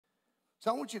So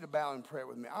I want you to bow in prayer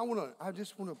with me. I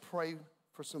just want to pray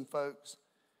for some folks,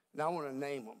 and I want to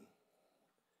name them.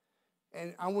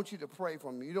 And I want you to pray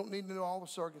for me. You don't need to know all the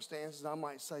circumstances. I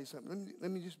might say something.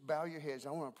 Let me just bow your heads. I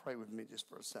want to pray with me just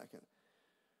for a second.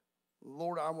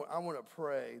 Lord, I want to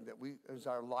pray that we, as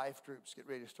our life groups get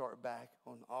ready to start back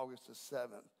on August the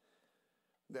 7th,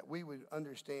 that we would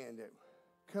understand that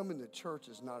coming to church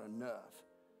is not enough.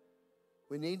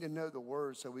 We need to know the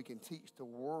word so we can teach the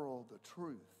world the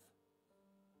truth.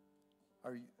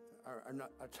 Our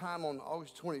time on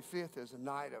August 25th is a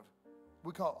night of,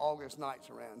 we call it August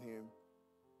nights around here.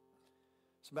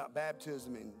 It's about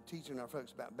baptism and teaching our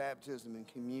folks about baptism and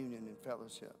communion and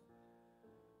fellowship.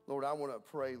 Lord, I want to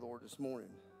pray, Lord, this morning.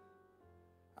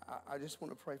 I just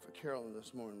want to pray for Carolyn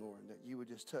this morning, Lord, that you would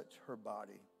just touch her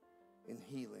body in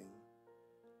healing.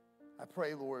 I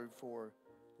pray, Lord, for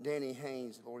Danny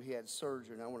Haynes. Lord, he had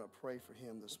surgery, and I want to pray for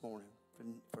him this morning,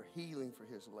 for healing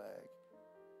for his leg.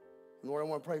 And Lord, I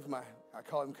want to pray for I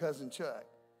call him Cousin Chuck,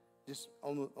 just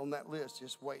on that list,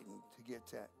 just waiting to get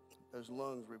those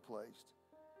lungs replaced.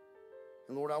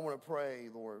 And Lord, I want to pray,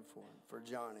 Lord, for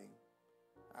Johnny.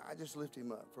 I just lift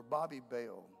him up. For Bobby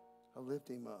Bell, I lift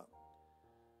him up.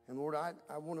 And Lord,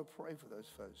 I want to pray for those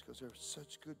folks because they're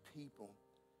such good people.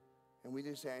 And we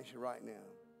just ask you right now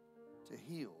to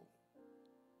heal.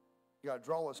 God,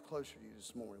 draw us closer to you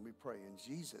this morning. We pray in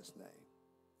Jesus' name.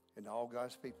 And all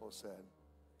God's people said,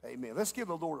 amen. Let's give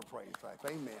the Lord a praise.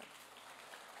 Amen.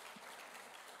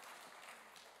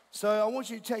 So I want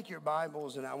you to take your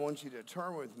Bibles and I want you to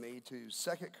turn with me to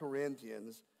 2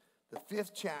 Corinthians, the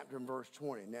 5th chapter and verse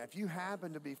 20. Now, if you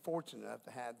happen to be fortunate enough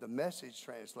to have the Message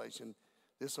translation,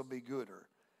 this will be gooder.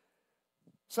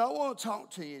 So I want to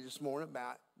talk to you this morning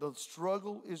about the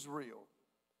struggle is real.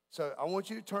 So I want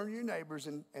you to turn to your neighbors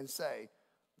and say,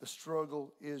 the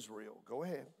struggle is real. Go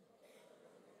ahead.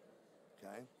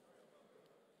 Okay.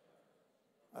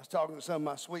 I was talking to some of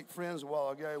my sweet friends a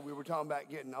while ago. We were talking about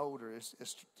getting older. The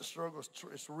struggle,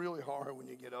 it's really hard when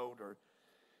you get older.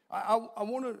 I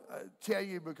want to tell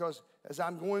you because as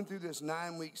I'm going through this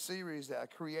 9-week series that I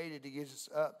created to get us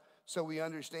up so we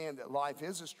understand that life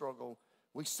is a struggle,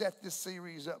 we set this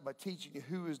series up by teaching you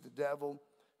who is the devil,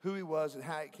 who he was, and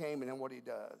how it came, and then what he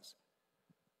does.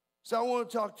 So I want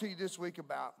to talk to you this week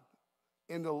about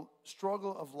in the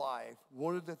struggle of life,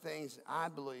 one of the things that I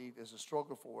believe is a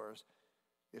struggle for us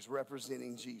is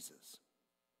representing Jesus.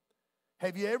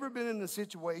 Have you ever been in a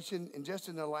situation, and just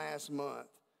in the last month,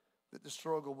 that the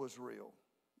struggle was real?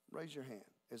 Raise your hand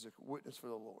as a witness for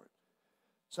the Lord.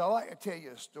 So I'd like to tell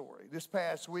you a story. This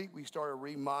past week, we started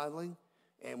remodeling,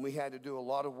 and we had to do a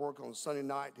lot of work on Sunday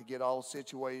night to get all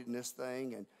situated in this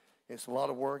thing, and it's a lot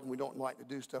of work, and we don't like to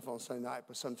do stuff on Sunday night,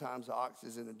 but sometimes the ox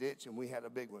is in a ditch, and we had a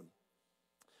big one.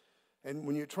 And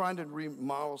when you're trying to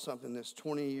remodel something that's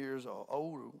 20 years or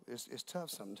older, it's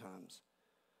tough sometimes.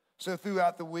 So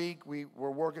throughout the week, we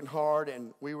were working hard,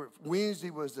 and Wednesday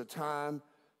was the time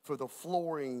for the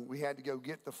flooring. We had to go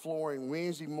get the flooring.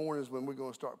 Wednesday morning is when we're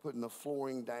going to start putting the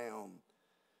flooring down.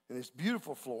 And it's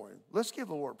beautiful flooring. Let's give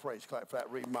the Lord praise clap for that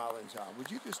remodeling job.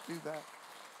 Would you just do that?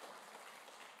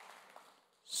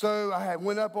 So I had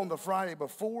went up on the Friday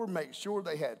before, make sure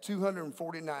they had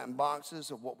 249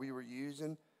 boxes of what we were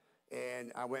using.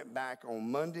 And I went back on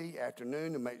Monday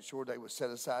afternoon to make sure they would set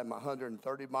aside my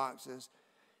 130 boxes.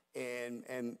 And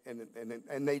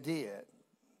they did.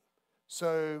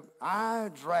 So I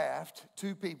draft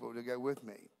 2 people to go with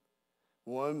me.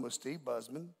 One was Steve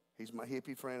Busman. He's my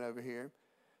hippie friend over here.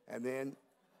 And then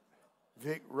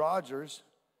Vic Rogers,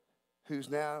 he's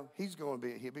going to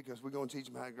be a hippie because we're going to teach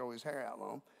him how to grow his hair out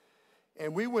long.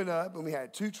 And we went up and we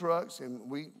had 2 trucks and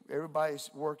everybody's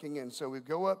working. And so we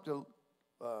go up to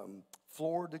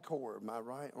floor decor. Am I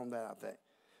right on that? I think.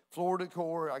 Floor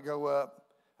decor, I go up,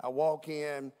 I walk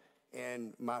in,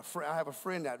 and I have a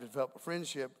friend I developed a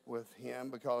friendship with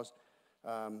him because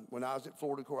when I was at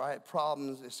floor decor, I had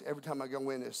problems. Every time I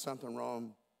go in, there's something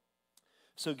wrong.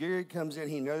 So Gary comes in,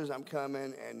 he knows I'm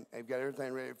coming, and they've got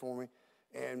everything ready for me.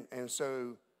 And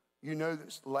so, you know,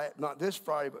 not this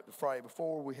Friday, but the Friday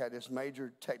before, we had this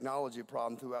major technology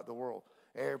problem throughout the world.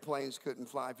 Airplanes couldn't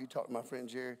fly. If you talk to my friend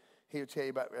Jerry, he'll tell you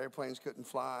about airplanes couldn't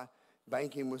fly.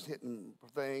 Banking was hitting the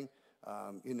thing.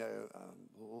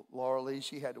 Laura Lee,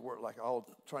 she had to work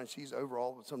she's over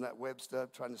all of some of that web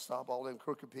stuff, trying to stop all them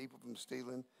crooked people from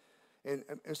stealing. And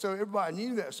so everybody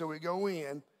knew that. So we go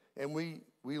in, and we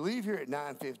leave here at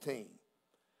 9:15.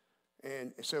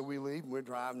 And so we leave, and we're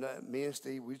driving up. Me and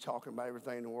Steve, we're talking about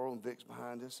everything in the world, and Vic's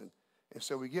behind us. And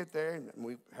so we get there, and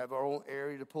we have our own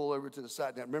area to pull over to the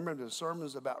side. Now, remember, the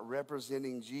sermon's about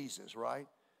representing Jesus, right?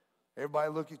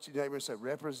 Everybody look at your neighbor and say,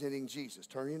 representing Jesus.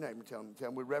 Turn to your neighbor and tell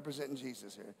them we're representing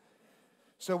Jesus here.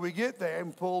 So we get there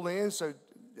and pull in. So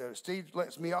Steve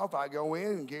lets me off. I go in,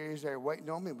 and Gary's there waiting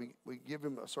on me. We give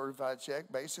him a certified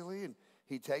check, basically, and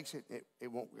he takes it.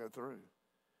 It won't go through.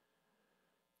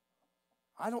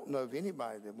 I don't know of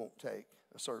anybody that won't take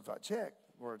a certified check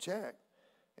or a check.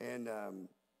 And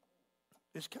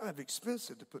it's kind of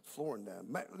expensive to put flooring down.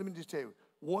 Let me just tell you,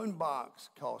 one box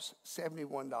costs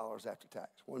 $71 after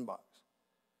tax. One box.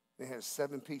 It has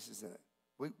 7 pieces in it.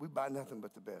 We buy nothing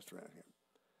but the best around here.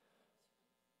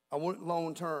 I want it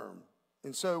long term.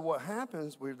 And so what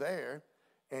happens, we're there,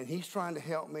 and he's trying to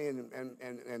help me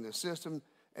and the system.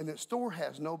 And the store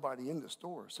has nobody in the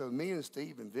store. So me and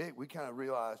Steve and Vic, we kind of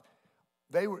realized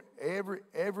they were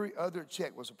every other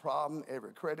check was a problem.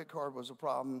 Every credit card was a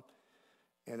problem.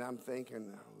 And I'm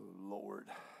thinking, oh, Lord.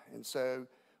 And so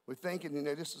we're thinking,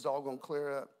 this is all going to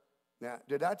clear up. Now,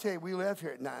 did I tell you we left here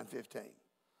at 9:15?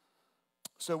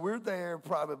 So we're there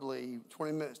probably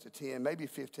 20 minutes to 10, maybe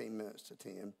 15 minutes to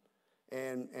 10.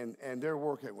 And they're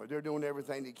working. They're doing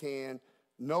everything they can.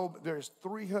 No, there's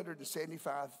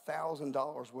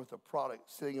 $375,000 worth of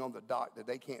product sitting on the dock that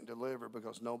they can't deliver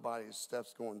because nobody's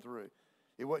stuff's going through.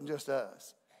 It wasn't just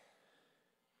us.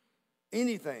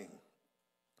 Anything.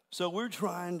 So we're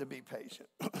trying to be patient.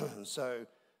 So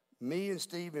me and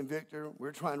Steve and Victor,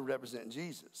 we're trying to represent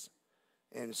Jesus.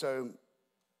 And so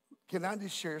can I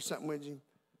just share something with you?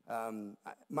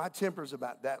 My temper's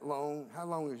about that long. How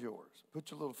long is yours?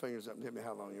 Put your little fingers up and tell me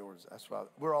how long yours is. That's right.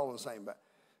 We're all the same.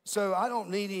 So I don't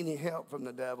need any help from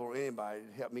the devil or anybody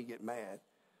to help me get mad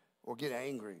or get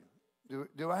angry.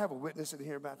 Do I have a witness in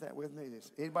here about that with me?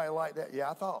 Anybody like that?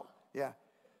 Yeah, I thought. Yeah.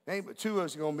 Ain't but 2 of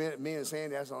us are going to admit it. Me and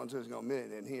Sandy, that's the only 2 of us going to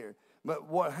admit it in here. But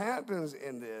what happens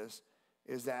in this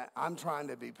is that I'm trying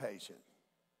to be patient.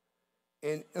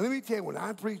 And let me tell you, when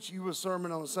I preach you a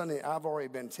sermon on Sunday, I've already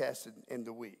been tested in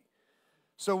the week.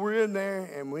 So we're in there,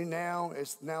 and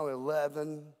it's now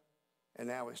 11, and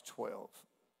now it's 12.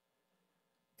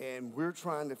 And we're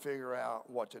trying to figure out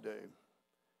what to do.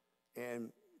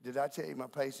 And did I tell you my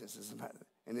patience is about it?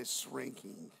 And it's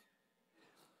shrinking.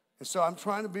 And so I'm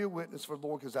trying to be a witness for the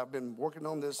Lord because I've been working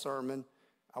on this sermon.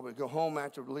 I would go home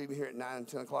after leaving here at 9 and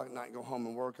 10 o'clock at night and go home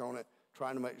and work on it,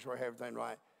 trying to make sure I have everything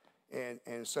right.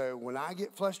 And so when I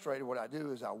get frustrated, what I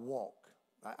do is I walk.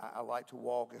 I like to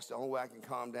walk. It's the only way I can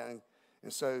calm down.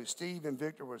 And so Steve and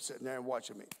Victor were sitting there and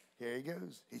watching me. Here he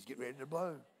goes. He's getting ready to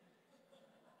blow.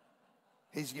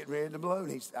 He's getting ready to blow.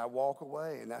 And I walk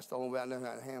away, and that's the only way I know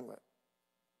how to handle it.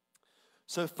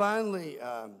 So finally,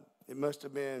 it must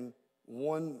have been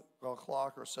 1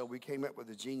 o'clock or so, we came up with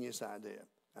a genius idea.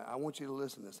 Now, I want you to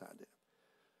listen to this idea.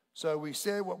 So we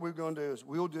said what we're going to do is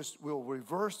we'll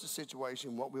reverse the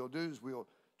situation. What we'll do is we'll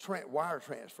wire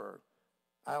transfer.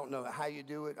 I don't know how you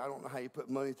do it. I don't know how you put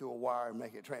money through a wire and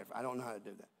make it transfer. I don't know how to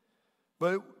do that.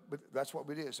 But that's what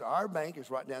we did. So our bank is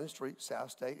right down the street,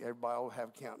 South State. Everybody will have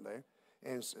an account there.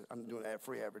 And so I'm doing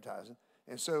free advertising.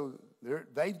 And so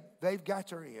they've got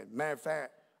their end. Matter of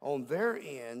fact, on their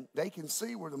end, they can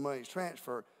see where the money's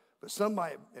transferred. But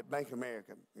somebody at Bank of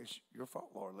America, it's your fault,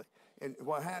 Lordly. And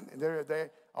what happened,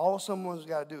 all someone's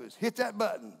got to do is hit that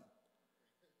button.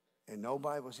 And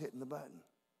nobody was hitting the button.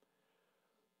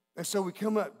 And so we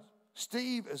come up.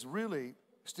 Steve is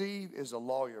a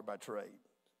lawyer by trade.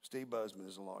 Steve Busman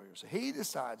is a lawyer. So he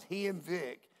and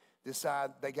Vic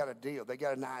decide they got a deal. They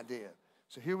got an idea.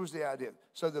 So here was the idea.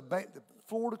 So the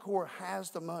Florida court has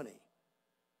the money.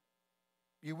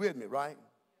 You with me, right?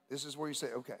 This is where you say,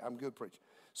 okay, I'm good preaching.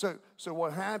 So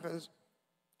what happens,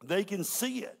 they can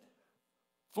see it.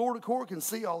 Florida court can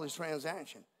see all these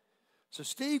transactions. So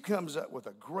Steve comes up with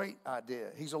a great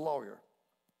idea. He's a lawyer.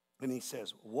 And he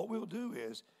says, what we'll do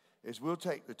is we'll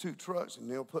take the 2 trucks and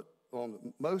they'll put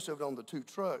most of it on the 2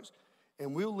 trucks,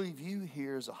 and we'll leave you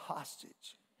here as a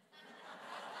hostage.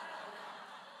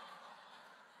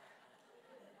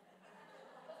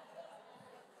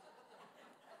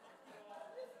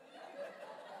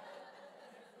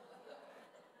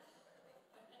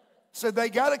 So they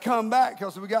got to come back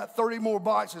because we got 30 more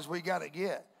boxes we got to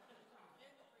get.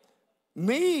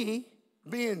 Me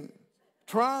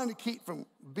trying to keep from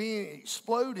being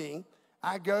exploding,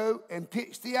 I go and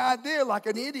pitch the idea like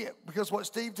an idiot because what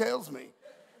Steve tells me.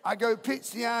 I go pitch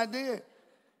the idea.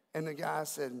 And the guy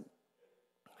said,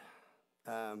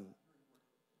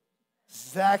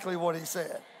 exactly what he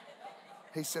said.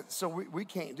 He said, so we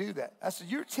can't do that. I said,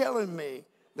 you're telling me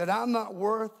that I'm not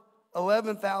worth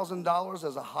 $11,000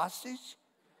 as a hostage?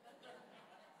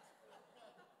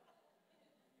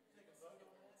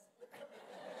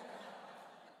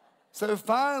 So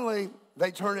finally,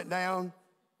 they turn it down,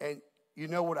 and you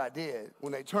know what I did.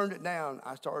 When they turned it down,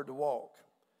 I started to walk.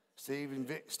 Steve and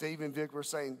Vic were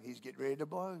saying, he's getting ready to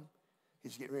blow.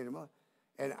 He's getting ready to blow.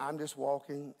 And I'm just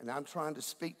walking, and I'm trying to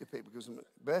speak to people, because the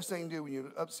best thing to do when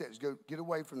you're upset is go get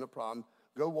away from the problem,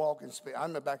 go walk and speak.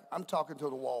 I'm talking to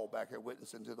the wall back here,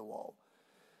 witnessing to the wall.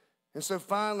 And so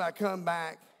finally I come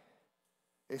back.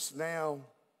 It's now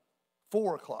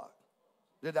 4 o'clock.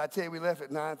 Did I tell you we left at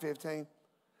 9:15?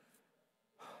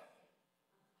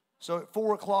 So at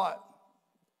 4 o'clock,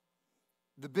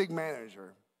 the big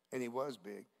manager, and he was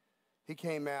big, he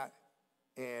came out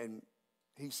and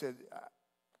he said,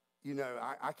 you know,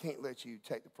 I can't let you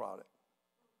take the product.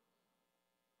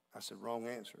 I said, wrong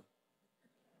answer.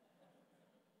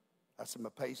 I said, my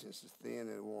patience is thin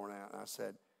and worn out. And I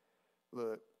said,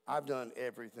 look, I've done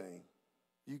everything.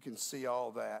 You can see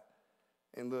all that.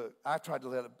 And look, I tried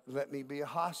to let me be a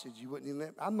hostage. You wouldn't even let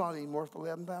me. I'm not even worth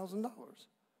 $11,000.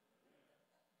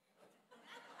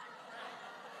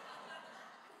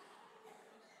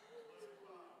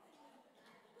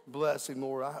 Bless him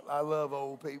more. I love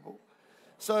old people.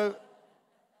 So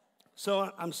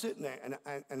I'm sitting there,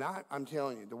 and I'm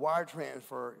telling you, the wire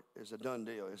transfer is a done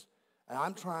deal. And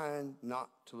I'm trying not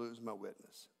to lose my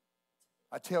witness.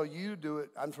 I tell you to do it.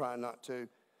 I'm trying not to.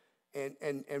 And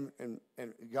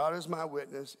God is my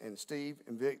witness, and Steve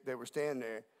and Vic, they were standing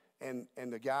there,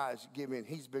 and the guy's giving,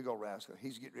 he's a big old rascal.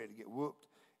 He's getting ready to get whooped.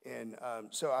 And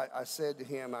so I said to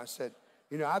him, I said,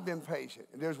 you know, I've been patient.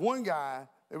 And there's one guy,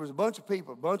 there was a bunch of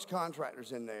people, a bunch of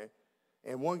contractors in there,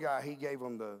 and one guy, he gave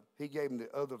him the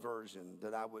other version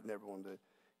that I would never want to do.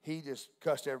 He just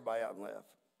cussed everybody out and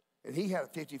left. And he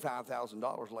had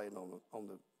 $55,000 laying on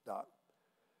the dock.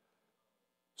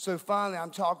 So finally,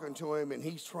 I'm talking to him, and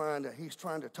he's trying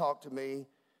to talk to me.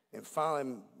 And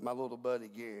finally, my little buddy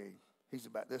Gary, he's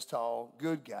about this tall,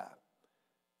 good guy,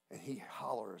 and he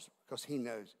hollers because he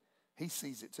knows, he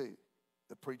sees it too.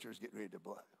 The preacher's getting ready to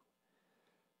blow.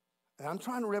 And I'm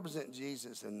trying to represent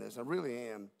Jesus in this. I really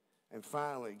am. And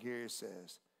finally, Gary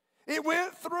says, "It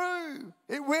went through.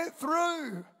 It went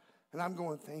through." And I'm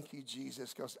going, "Thank you,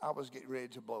 Jesus," because I was getting ready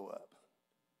to blow up.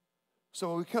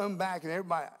 So we come back, and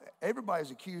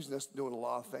everybody's accusing us of doing a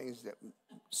lot of things that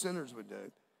sinners would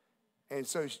do. And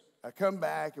so I come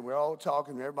back, and we're all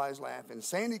talking, and everybody's laughing. And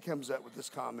Sandy comes up with this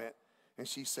comment, and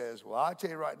she says, "Well, I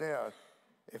tell you right now,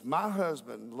 if my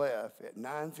husband left at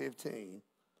 9:15,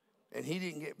 and he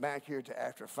didn't get back here till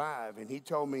after 5, and he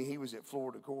told me he was at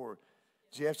Florida Court,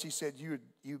 Jeff," she said,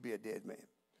 you'd be a dead man."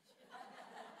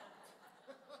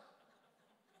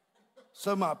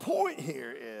 So my point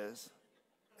here is,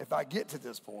 if I get to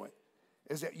this point,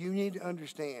 is that you need to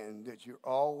understand that you're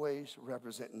always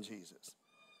representing Jesus.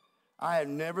 I have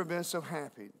never been so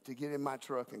happy to get in my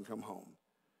truck and come home.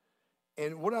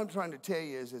 And what I'm trying to tell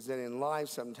you is that in life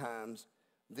sometimes,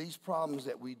 these problems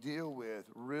that we deal with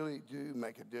really do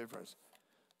make a difference.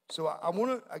 So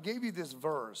I gave you this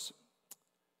verse.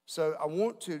 So I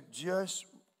want to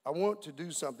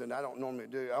do something I don't normally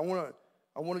do. I want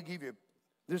to give you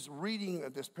this reading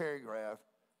of this paragraph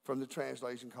from the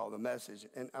translation called The Message.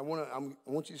 And I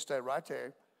want you to stay right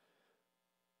there.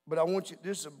 But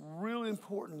there's a really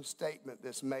important statement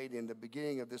that's made in the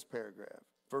beginning of this paragraph,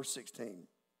 verse 16.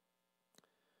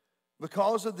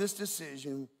 Because of this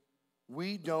decision,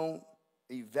 we don't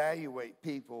evaluate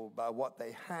people by what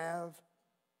they have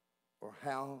or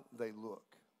how they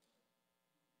look.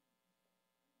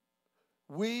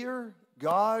 We're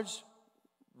God's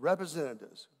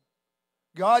representatives.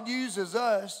 God uses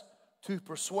us to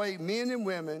persuade men and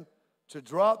women to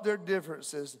drop their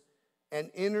differences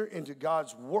and enter into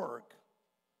God's work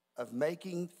of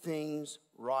making things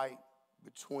right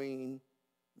between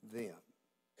them.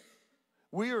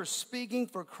 We are speaking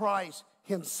for Christ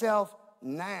himself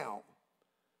now,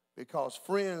 because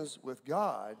friends with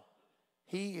God,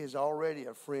 he is already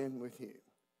a friend with you.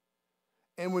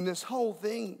 And when this whole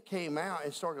thing came out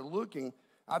and started looking,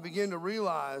 I began to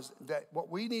realize that what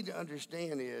we need to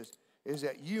understand is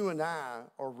that you and I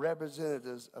are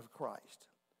representatives of Christ.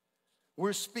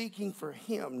 We're speaking for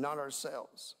him, not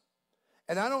ourselves.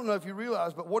 And I don't know if you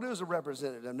realize, but what is a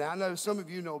representative? Now, I know some of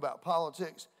you know about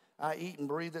politics. I eat and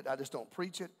breathe it. I just don't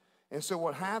preach it. And so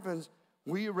what happens,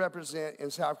 we represent, in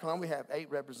South Carolina, we have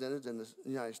 8 representatives in the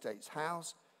United States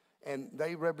House, and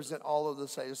they represent all of the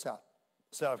state of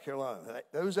South Carolina.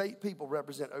 Those 8 people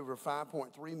represent over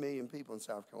 5.3 million people in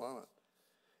South Carolina.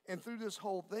 And through this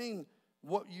whole thing,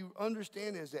 what you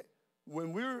understand is that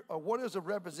what is a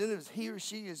representative? He or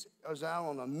she is out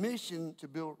on a mission to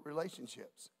build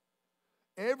relationships.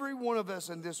 Every one of us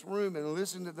in this room, and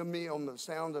listen to me on the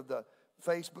sound of the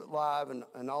Facebook Live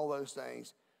and all those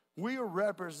things, we are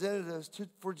representatives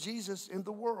for Jesus in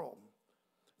the world.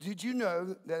 Did you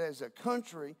know that as a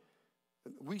country,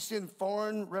 we send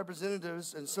foreign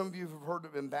representatives, and some of you have heard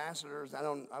of ambassadors. I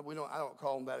don't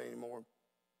call them that anymore.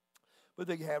 But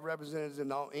they have representatives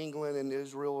in all England and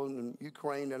Israel and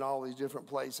Ukraine and all these different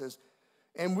places.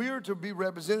 And we are to be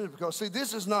represented because, see,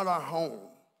 this is not our home.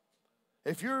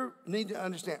 If you need to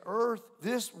understand, earth,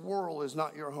 this world is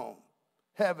not your home.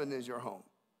 Heaven is your home.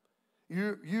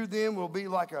 You then will be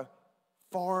like a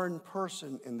foreign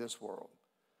person in this world.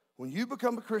 When you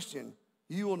become a Christian,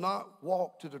 you will not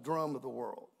walk to the drum of the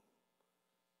world.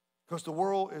 Because the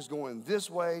world is going this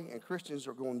way and Christians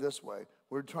are going this way.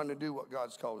 We're trying to do what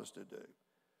God's called us to do.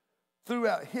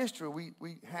 Throughout history,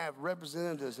 we have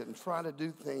representatives that try to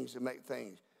do things and make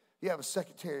things. You have a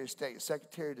Secretary of State,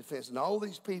 Secretary of Defense, and all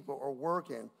these people are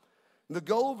working. The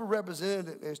goal of a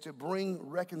representative is to bring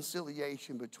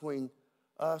reconciliation between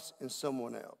us and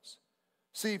someone else.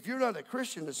 See, if you're not a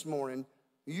Christian this morning,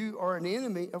 you are an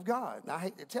enemy of God. And I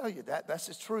hate to tell you that. That's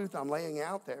the truth I'm laying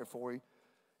out there for you.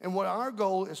 And what our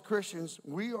goal as Christians,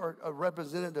 we are a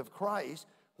representative of Christ.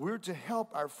 We're to help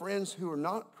our friends who are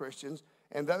not Christians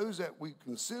and those that we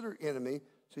consider enemy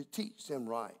to teach them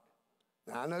right.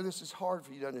 Now, I know this is hard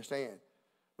for you to understand,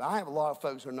 but I have a lot of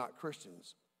folks who are not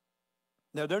Christians.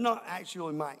 Now, they're not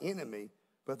actually my enemy,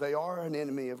 but they are an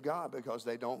enemy of God because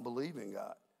they don't believe in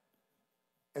God.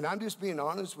 And I'm just being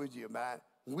honest with you about it.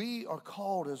 We are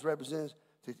called as representatives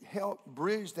to help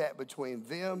bridge that between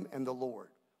them and the Lord.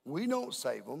 We don't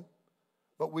save them,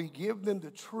 but we give them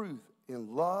the truth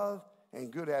in love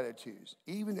and good attitudes,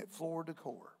 even at Florida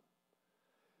core.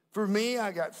 For me,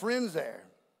 I got friends there.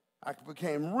 I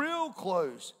became real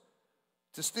close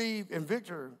to Steve and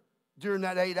Victor during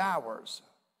that 8 hours.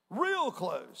 Real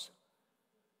close.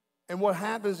 And what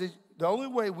happens is the only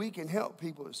way we can help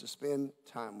people is to spend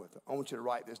time with them. I want you to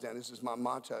write this down. This is my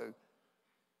motto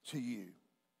to you.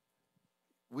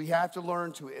 We have to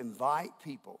learn to invite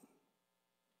people.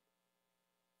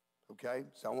 Okay?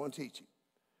 So I want to teach you.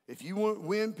 If you want to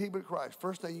win people to Christ,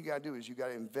 first thing you got to do is you got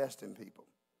to invest in people.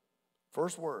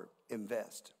 First word,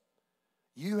 invest.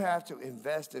 You have to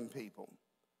invest in people.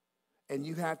 And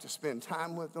you have to spend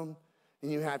time with them.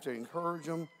 And you have to encourage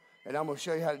them. And I'm going to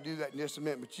show you how to do that in just a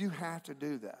minute. But you have to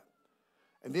do that.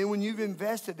 And then when you've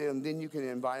invested in them, then you can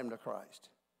invite them to Christ.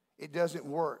 It doesn't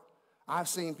work. I've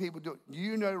seen people do it.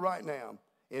 You know right now,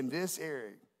 in this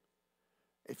area,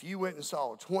 if you went and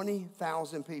saw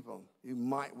 20,000 people, you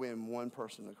might win one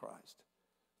person to Christ.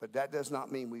 But that does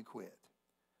not mean we quit.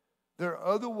 There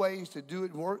are other ways to do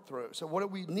it and work through it. So what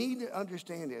we need to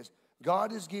understand is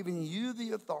God is giving you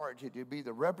the authority to be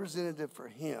the representative for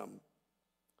him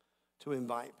to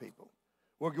invite people.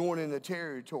 We're going into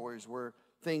territories where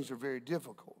things are very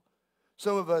difficult.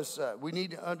 Some of us, we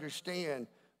need to understand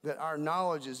that our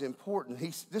knowledge is important.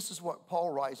 This is what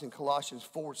Paul writes in Colossians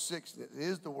 4:6. It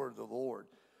is the word of the Lord.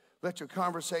 Let your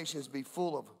conversations be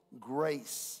full of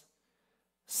grace,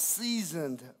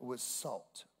 seasoned with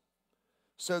salt,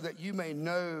 so that you may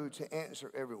know to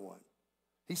answer everyone.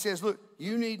 He says, look,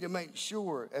 you need to make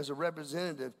sure as a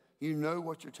representative, you know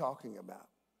what you're talking about.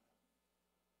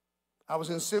 I was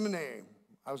in seminary.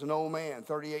 I was an old man,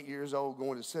 38 years old,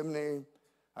 going to seminary.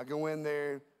 I go in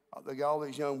there. They got all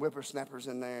these young whippersnappers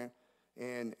in there.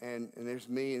 And there's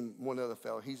me and one other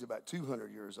fellow. He's about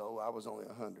 200 years old. I was only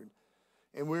 100.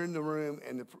 And we're in the room,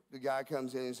 and the guy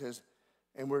comes in and says,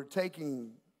 and we're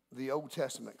taking the Old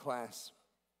Testament class.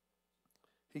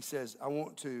 He says, I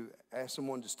want to ask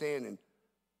someone to stand and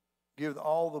give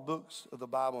all the books of the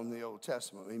Bible in the Old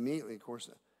Testament. Immediately, of course,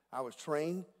 I was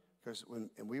trained, because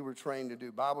and we were trained to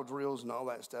do Bible drills and all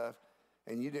that stuff,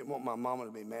 and you didn't want my mama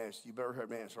to be mad, so you better have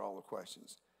to answer all the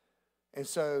questions. And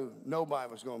so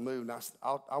nobody was going to move, and I said,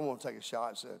 I want to take a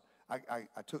shot. So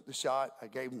I took the shot. I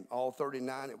gave him all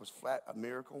 39. It was flat, a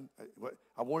miracle.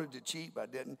 I wanted to cheat, but I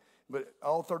didn't. But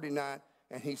all 39,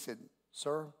 and he said,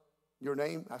 sir, your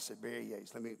name? I said, Barry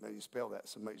Yates. Let me spell that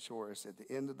so make sure. It's at the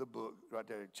end of the book right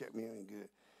there. Check me in good.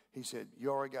 He said, you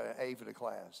already got an A for the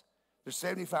class. There's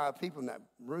 75 people in that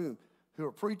room who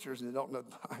are preachers and they don't know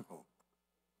the Bible.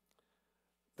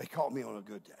 They caught me on a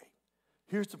good day.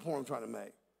 Here's the point I'm trying to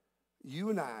make. You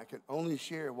and I can only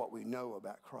share what we know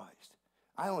about Christ.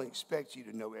 I don't expect you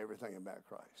to know everything about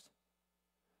Christ.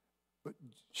 But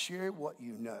share what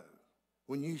you know.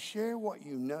 When you share what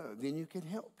you know, then you can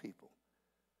help people.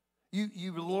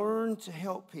 You learn to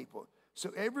help people.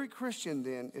 So every Christian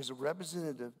then is a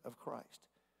representative of Christ.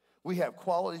 We have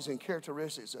qualities and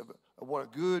characteristics of what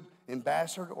a good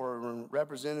ambassador or a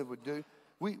representative would do.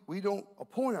 We don't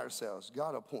appoint ourselves.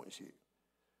 God appoints you.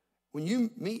 When you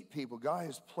meet people, God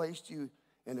has placed you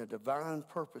in a divine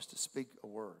purpose to speak a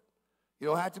word. You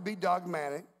don't have to be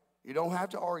dogmatic. You don't have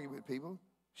to argue with people.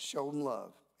 Show them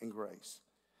love and grace.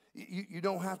 You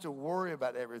don't have to worry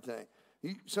about everything.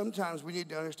 Sometimes we need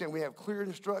to understand we have clear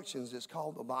instructions. It's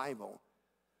called the Bible.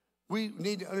 We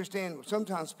need to understand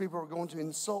sometimes people are going to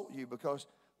insult you because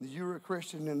you're a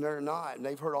Christian and they're not, and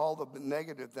they've heard all the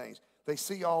negative things. They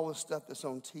see all the stuff that's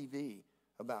on TV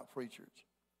about preachers.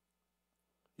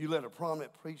 You let a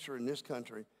prominent preacher in this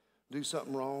country do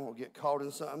something wrong or get caught in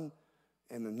something,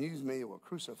 and the news media will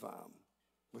crucify them.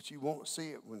 But you won't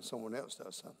see it when someone else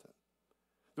does something.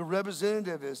 The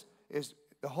representative is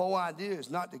the whole idea is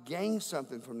not to gain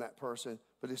something from that person,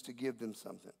 but it's to give them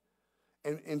something.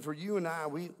 And for you and I,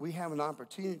 we have an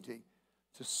opportunity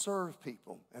to serve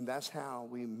people, and that's how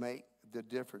we make the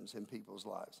difference in people's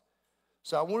lives.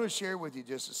 So I want to share with you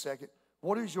just a second,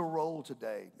 what is your role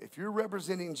today? If you're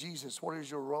representing Jesus, what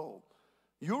is your role?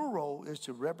 Your role is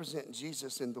to represent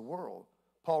Jesus in the world.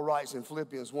 Paul writes in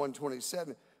Philippians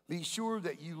 1:27, be sure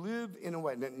that you live in a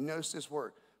way, now notice this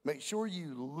word, make sure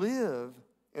you live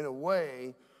in a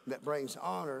way that brings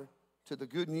honor to the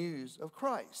good news of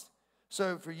Christ.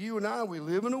 So for you and I, we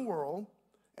live in a world,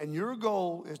 and your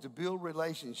goal is to build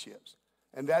relationships.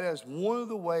 And that is one of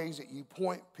the ways that you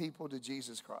point people to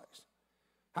Jesus Christ.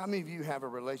 How many of you have a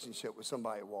relationship with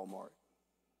somebody at Walmart?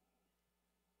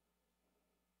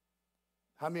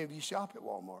 How many of you shop at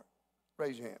Walmart?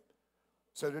 Raise your hand.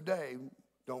 So today,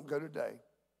 don't go today.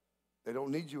 They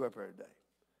don't need you up there today.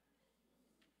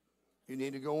 You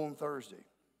need to go on Thursday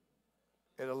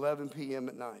at 11 p.m.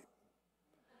 at night.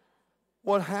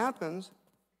 What happens,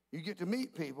 you get to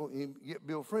meet people and you get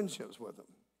build friendships with them.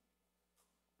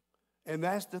 And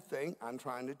that's the thing I'm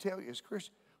trying to tell you as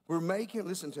Christians. We're making,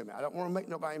 listen to me, I don't want to make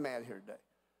nobody mad here today.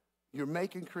 You're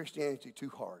making Christianity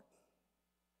too hard.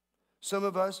 Some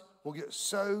of us will get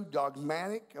so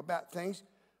dogmatic about things.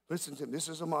 Listen to me, this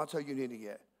is a motto you need to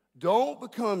get. Don't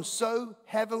become so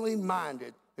heavenly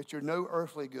minded that you're no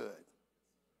earthly good.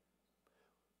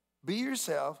 Be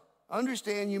yourself.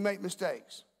 Understand you make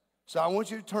mistakes. So I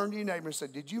want you to turn to your neighbor and say,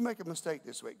 did you make a mistake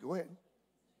this week? Go ahead.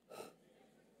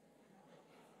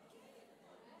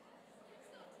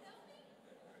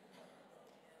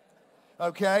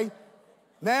 Okay,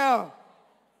 now,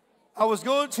 I was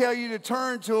going to tell you to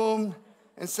turn to them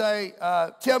and say,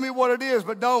 tell me what it is,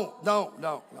 but don't.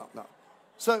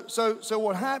 So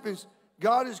what happens,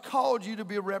 God has called you to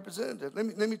be a representative.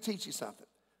 Let me teach you something.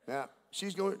 Now, this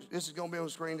is going to be on the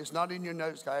screen. It's not in your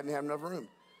notes, I didn't have enough room.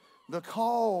 The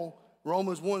call,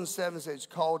 Romans 1:7 says,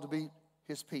 called to be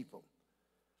his people.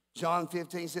 John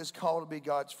 15 says, called to be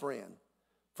God's friend.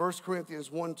 1 Corinthians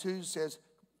 1:2 says,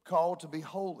 called to be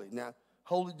holy. Now,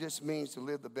 holy just means to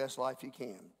live the best life you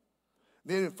can.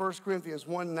 Then in 1 Corinthians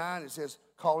 1:9, it says,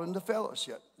 called into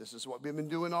fellowship. This is what we've been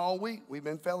doing all week. We've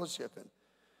been fellowshipping.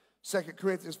 2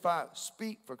 Corinthians 5,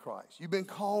 speak for Christ. You've been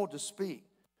called to speak.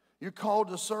 You're called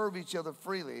to serve each other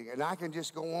freely. And I can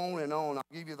just go on and on. I'll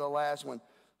give you the last one.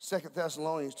 2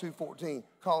 Thessalonians 2:14,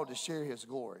 called to share his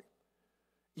glory.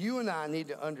 You and I need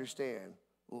to understand,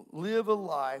 live a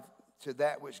life to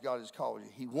that which God has called you.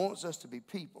 He wants us to be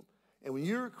people. And when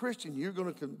you're a Christian, you're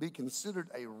going to be considered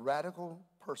a radical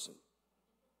person.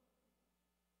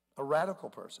 A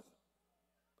radical person.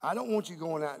 I don't want you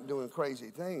going out and doing crazy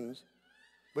things,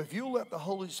 but if you'll let the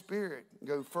Holy Spirit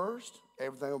go first,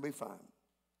 everything will be fine.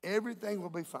 Everything will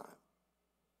be fine.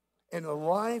 And the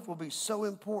life will be so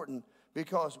important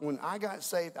because when I got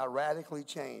saved, I radically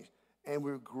changed. And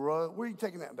we grow. Where are you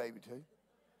taking that baby to?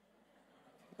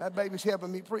 That baby's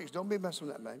helping me preach. Don't be messing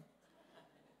with that baby.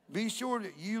 Be sure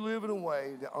that you live in a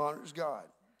way that honors God.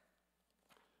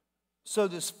 So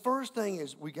this first thing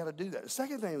is we got to do that. The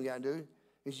second thing we got to do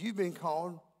is you've been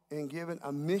called and given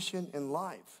a mission in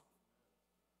life.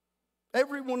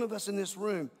 Every one of us in this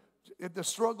room, the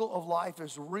struggle of life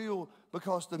is real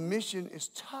because the mission is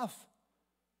tough.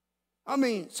 I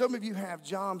mean, some of you have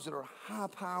jobs that are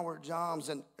high-powered jobs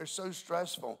and they're so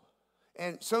stressful.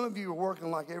 And some of you are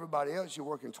working like everybody else. You're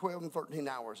working 12 and 13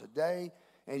 hours a day,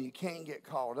 and you can't get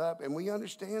caught up. And we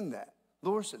understand that.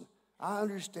 Listen, I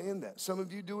understand that. Some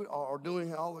of you do it or are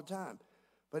doing it all the time.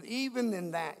 But even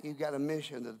in that, you've got a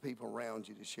mission to the people around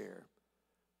you to share.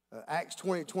 Acts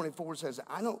 20:24 says,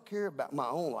 I don't care about my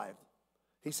own life.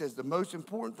 He says the most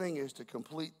important thing is to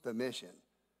complete the mission.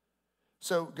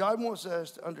 So God wants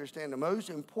us to understand the most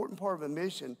important part of the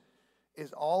mission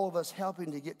is all of us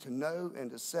helping to get to know and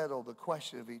to settle the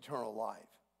question of eternal life.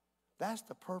 That's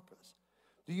the purpose.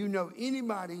 Do you know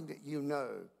anybody that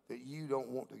you don't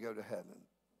want to go to heaven?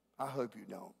 I hope you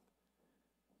don't.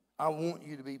 I want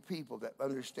you to be people that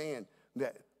understand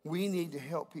that we need to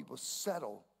help people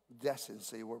settle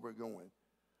destiny where we're going.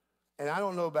 And I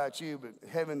don't know about you, but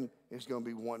heaven is going to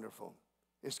be wonderful.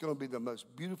 It's going to be the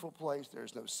most beautiful place.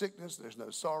 There's no sickness, there's no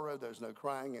sorrow, there's no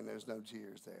crying, and there's no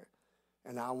tears there.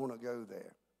 And I want to go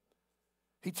there.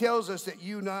 He tells us that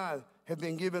you and I have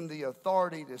been given the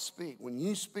authority to speak. When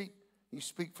you speak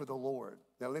for the Lord.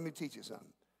 Now, let me teach you something.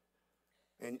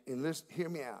 And listen, hear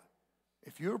me out.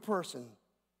 If you're a person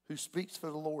who speaks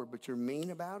for the Lord, but you're mean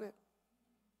about it,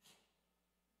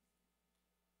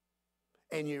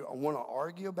 and you want to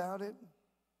argue about it,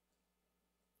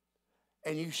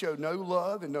 and you show no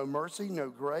love and no mercy, no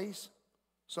grace,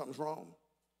 something's wrong.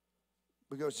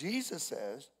 Because Jesus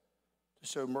says to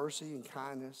show mercy and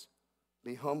kindness,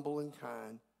 be humble and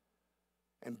kind,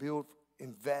 and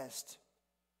invest.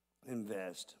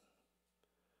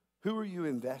 Who are you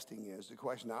investing in is the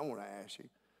question I want to ask you.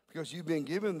 Because you've been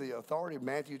given the authority of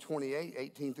Matthew 28,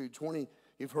 18 through 20.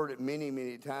 You've heard it many,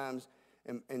 many times.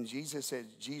 And Jesus said,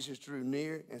 Jesus drew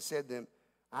near and said to them,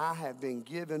 I have been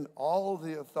given all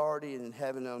the authority in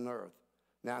heaven and on earth.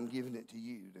 Now I'm giving it to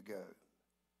you to go.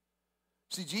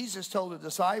 See, Jesus told the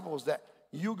disciples that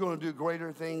you're going to do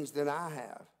greater things than I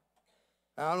have.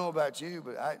 I don't know about you,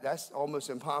 but that's almost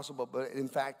impossible. But in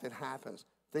fact, it happens.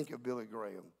 Think of Billy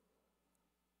Graham.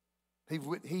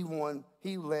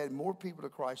 He led more people to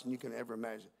Christ than you can ever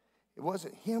imagine. It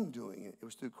wasn't him doing it. It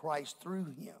was through Christ through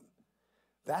him.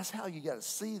 That's how you got to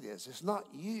see this. It's not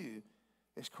you.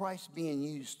 It's Christ being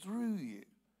used through you.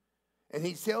 And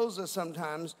he tells us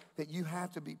sometimes that you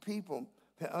have to be people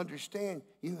that understand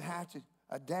you have to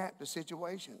adapt to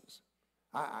situations.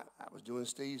 I was doing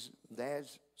Steve's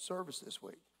dad's service this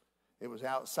week. It was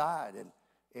outside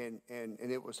and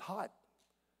it was hot.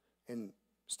 And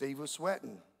Steve was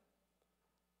sweating.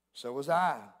 So was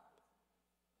I.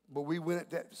 But we went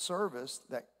at that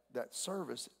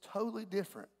service totally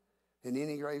different than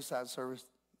any graveside service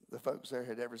the folks there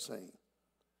had ever seen.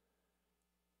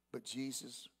 But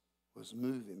Jesus was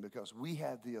moving because we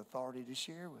have the authority to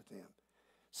share with them.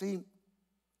 See,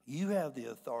 you have the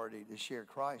authority to share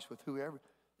Christ with whoever.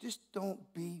 Just don't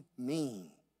be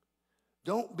mean.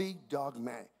 Don't be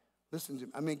dogmatic. Listen to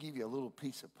me. I'm going to give you a little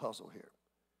piece of puzzle here.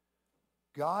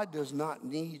 God does not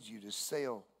need you to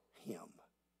sell him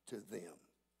to them.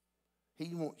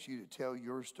 He wants you to tell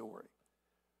your story.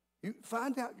 You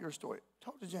find out your story.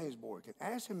 Talk to James Boykin.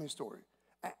 Ask him his story.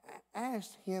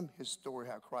 Ask him his story,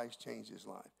 how Christ changed his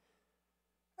life.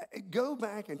 Go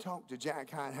back and talk to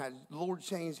Jack Hine, how the Lord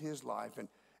changed his life,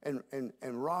 and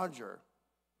Roger,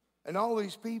 and all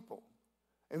these people.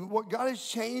 And what God has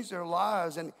changed their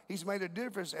lives, and he's made a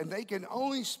difference, and they can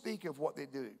only speak of what they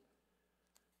do.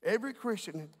 Every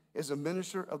Christian is a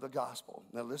minister of the gospel.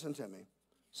 Now listen to me.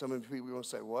 Some of you people are going to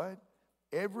say, what?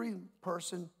 Every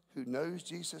person who knows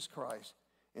Jesus Christ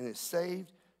and is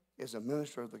saved is a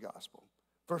minister of the gospel.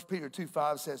 1 Peter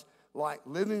 2:5 says, like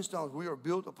living stones, we are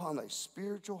built upon a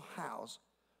spiritual house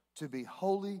to be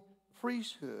holy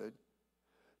priesthood,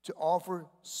 to offer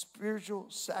spiritual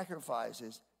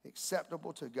sacrifices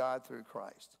acceptable to God through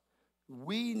Christ.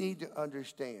 We need to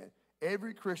understand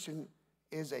every Christian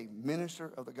is a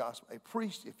minister of the gospel, a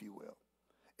priest, if you will.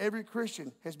 Every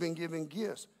Christian has been given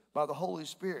gifts by the Holy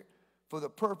Spirit for the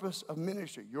purpose of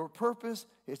ministry. Your purpose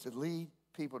is to lead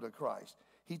people to Christ.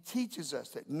 He teaches us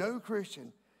that no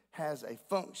Christian has a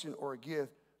function or a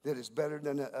gift that is better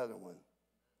than the other one.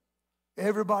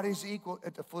 Everybody's equal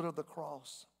at the foot of the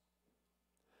cross.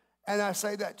 And I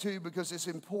say that too because it's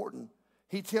important.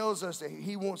 He tells us that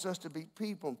he wants us to be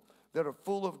people that are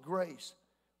full of grace.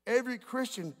 Every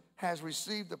Christian has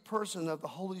received the person of the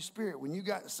Holy Spirit. When you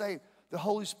got saved, the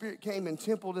Holy Spirit came and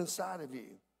templed inside of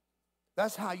you.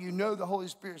 That's how you know the Holy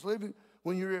Spirit's living,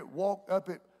 when you're walk up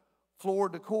at floor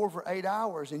to core for 8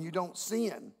 hours and you don't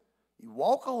sin. You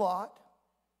walk a lot.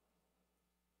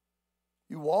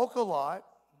 You walk a lot.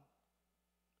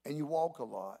 And you walk a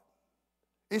lot.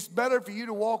 It's better for you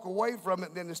to walk away from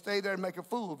it than to stay there and make a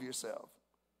fool of yourself.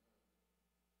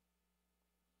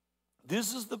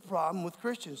 This is the problem with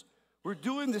Christians. We're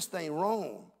doing this thing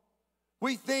wrong.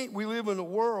 We think we live in a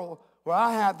world where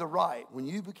I have the right. When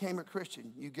you became a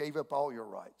Christian, you gave up all your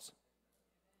rights.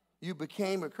 You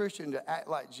became a Christian to act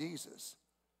like Jesus.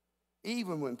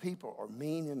 Even when people are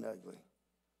mean and ugly,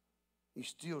 you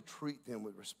still treat them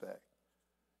with respect.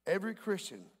 Every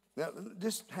Christian, now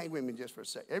just hang with me just for a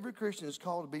sec. Every Christian is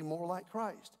called to be more like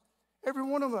Christ. Every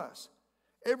one of us.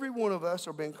 Every one of us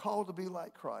are being called to be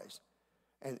like Christ.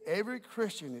 And every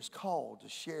Christian is called to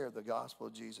share the gospel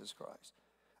of Jesus Christ.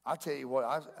 I tell you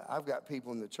what, I've got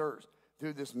people in the church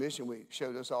through this mission week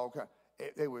showed us all kinds.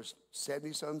 There was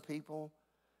 70-some people,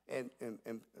 and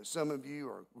some of you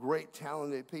are great,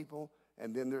 talented people,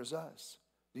 and then there's us.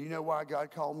 Do you know why God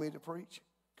called me to preach?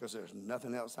 Because there's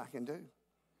nothing else I can do.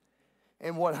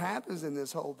 And what happens in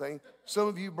this whole thing, some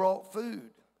of you brought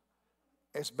food.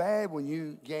 It's bad when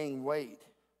you gain weight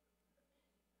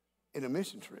in a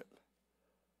mission trip.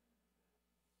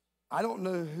 I don't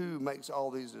know who makes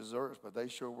all these desserts, but they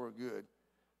sure were good.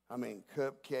 I mean,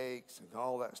 cupcakes and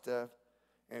all that stuff.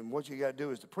 And what you got to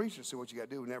do is the preacher said what you got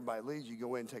to do when everybody leaves, you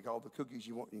go in and take all the cookies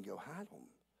you want and you go hide them.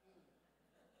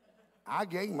 I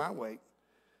gained my weight.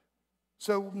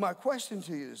 So my question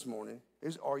to you this morning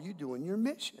is, are you doing your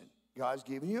mission? God's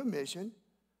giving you a mission,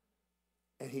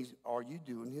 and are you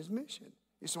doing his mission?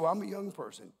 You say, well, I'm a young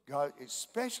person. God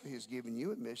especially has given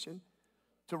you a mission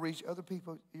to reach other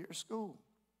people at your school.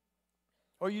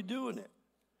 Are you doing it?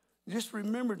 Just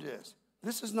remember this.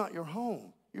 This is not your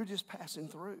home. You're just passing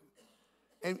through.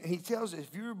 And he tells us,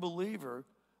 if you're a believer,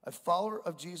 a follower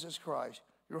of Jesus Christ,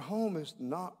 your home is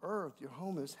not earth. Your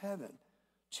home is heaven.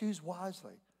 Choose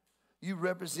wisely. You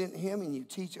represent him and you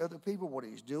teach other people what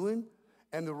he's doing.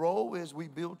 And the role is we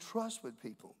build trust with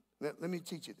people. Now, let me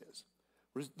teach you this.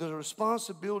 The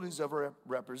responsibilities of a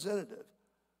representative.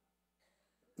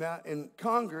 Now, in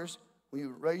Congress, when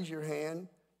you raise your hand,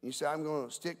 you say, I'm going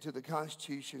to stick to the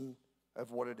Constitution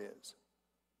of what it is.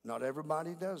 Not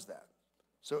everybody does that.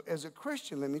 So as a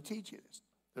Christian, let me teach you this.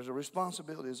 There's a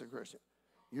responsibility as a Christian.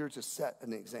 You're to set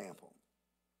an example.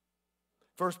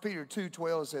 1 Peter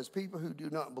 2:12 says, people who do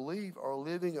not believe are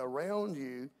living around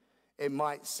you and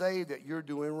might say that you're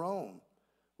doing wrong.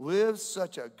 Live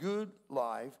such a good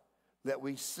life that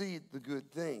we see the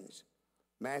good things.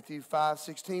 Matthew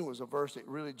 5:16 was a verse that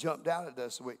really jumped out at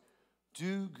us.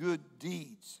 Do good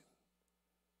deeds.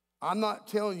 I'm not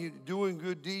telling you doing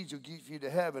good deeds will get you to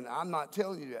heaven. I'm not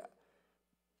telling you that.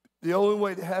 The only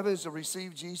way to heaven is to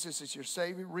receive Jesus as your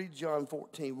Savior. Read John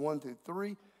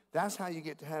 14:1-3. That's how you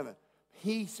get to heaven.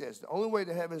 He says the only way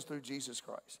to heaven is through Jesus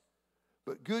Christ.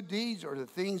 But good deeds are the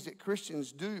things that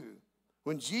Christians do.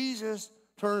 When Jesus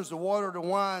turns the water to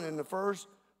wine in the first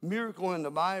miracle in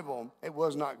the Bible, it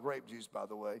was not grape juice, by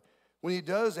the way. When he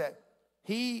does that,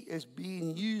 he is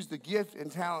being used, the gift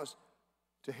and talents,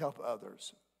 to help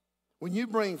others. When you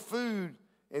bring food,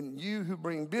 and you who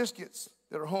bring biscuits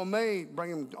that are homemade,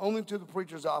 bring them only to the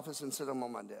preacher's office and sit them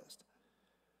on my desk.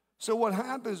 So what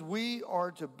happens, we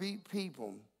are to be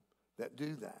people that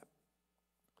do that.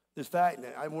 The fact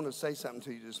that I want to say something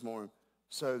to you this morning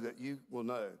so that you will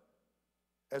know.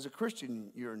 As a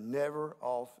Christian, you're never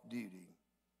off duty.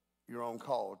 You're on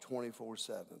call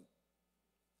 24/7.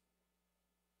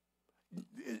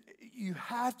 You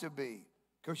have to be,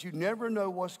 because you never know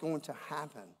what's going to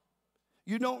happen.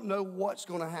 You don't know what's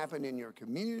going to happen in your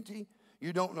community.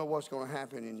 You don't know what's going to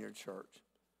happen in your church.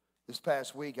 This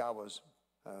past week,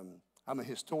 I'm a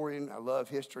historian. I love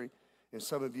history. And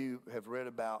some of you have read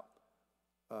about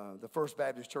the First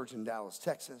Baptist Church in Dallas,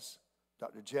 Texas.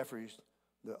 Dr. Jeffries,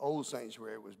 the old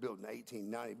sanctuary was built in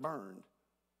 1890, burned.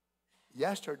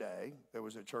 Yesterday, there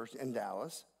was a church in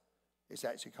Dallas. It's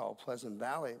actually called Pleasant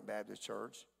Valley Baptist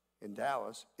Church in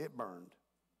Dallas. It burned.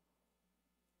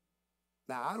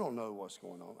 Now, I don't know what's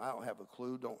going on. I don't have a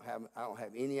clue. I don't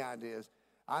have any ideas.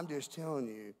 I'm just telling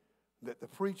you that the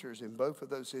preachers in both of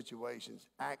those situations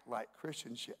act like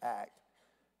Christians should act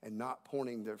and not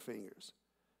pointing their fingers.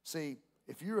 See,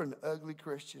 if you're an ugly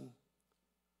Christian,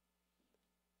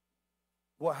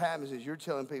 what happens is you're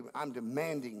telling people, I'm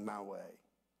demanding my way.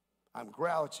 I'm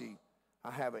grouchy.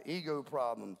 I have an ego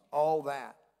problem. All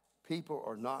that. People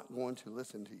are not going to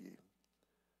listen to you.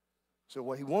 So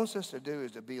what he wants us to do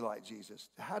is to be like Jesus.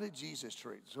 How did Jesus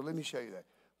treat? So let me show you that.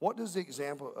 What does the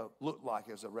example look like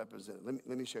as a representative?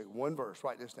 Let me show you one verse.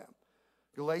 Write this down.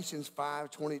 Galatians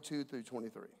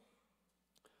 5:22-23.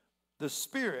 The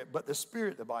Spirit,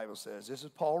 the Bible says, this is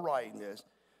Paul writing this,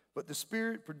 but the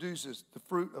Spirit produces the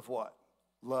fruit of what?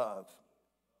 Love.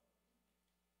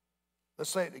 Let's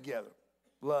say it together.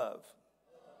 Love.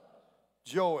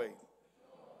 Joy.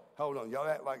 Hold on. Y'all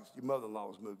act like your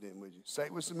mother-in-law's moved in with you. Say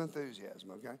it with some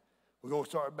enthusiasm, okay? We're going to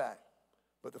start back.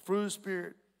 But the fruit of the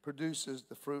Spirit produces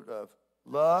the fruit of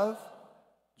love,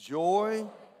 joy,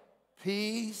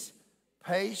 peace,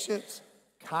 patience,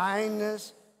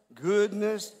 kindness,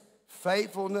 goodness,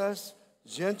 faithfulness,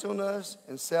 gentleness,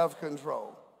 and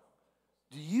self-control.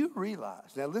 Do you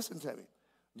realize, now listen to me,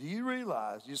 do you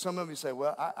realize, some of you say,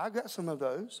 well, I got some of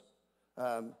those.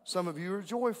 Some of you are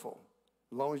joyful,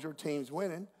 as long as your team's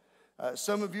winning.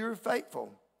 Some of you are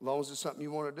faithful, as long as it's something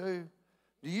you want to do.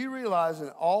 Do you realize in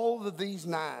all of these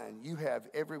 9, you have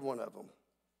every one of them?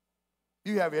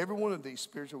 You have every one of these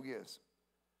spiritual gifts.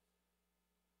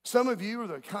 Some of you are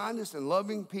the kindest and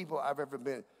loving people I've ever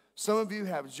been. Some of you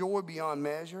have joy beyond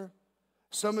measure.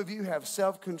 Some of you have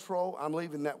self-control. I'm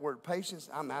leaving that word patience.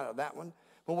 I'm out of that one.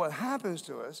 But what happens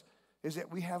to us is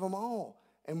that we have them all.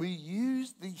 And we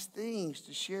use these things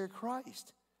to share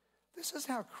Christ. This is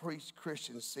how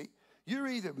Christians see. You're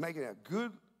either making a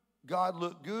good God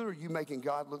look good or you're making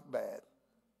God look bad.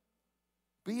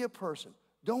 Be a person.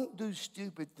 Don't do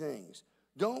stupid things.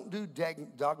 Don't do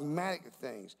dogmatic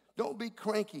things. Don't be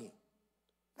cranky.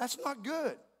 That's not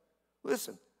good.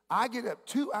 Listen, I get up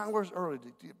 2 hours early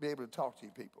to be able to talk to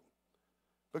you people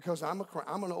because I'm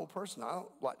an old person. I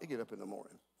don't like to get up in the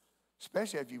morning,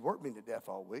 especially if you work me to death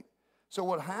all week. So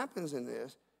what happens in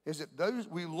this is that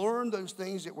we learn those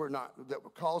things that would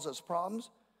cause us problems,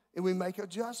 and we make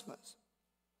adjustments.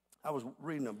 I was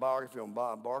reading a biography on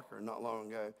Bob Barker not long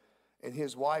ago, and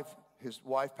his wife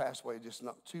passed away just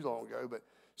not too long ago, but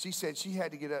she said she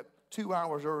had to get up 2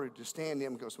 hours early to stand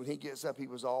him because when he gets up, he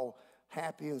was all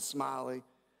happy and smiley,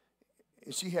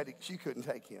 and she couldn't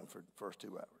take him for the first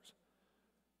 2 hours.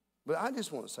 But I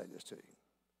just want to say this to you.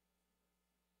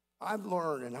 I've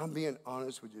learned, and I'm being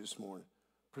honest with you this morning,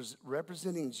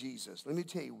 representing Jesus. Let me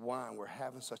tell you why we're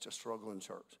having such a struggle in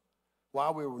church,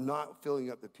 why we're not filling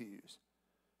up the pews.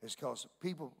 It's because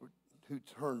people who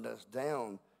turned us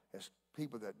down as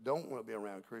people that don't want to be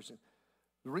around Christians,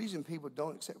 the reason people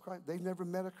don't accept Christ, they've never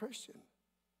met a Christian.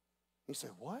 You say,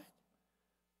 what?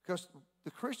 Because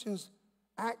the Christians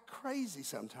act crazy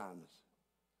sometimes.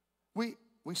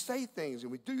 We say things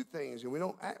and we do things and we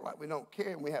don't act like we don't care,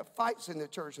 and we have fights in the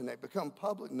church and they become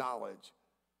public knowledge.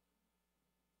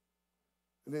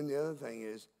 And then the other thing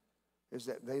is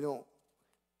that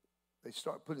they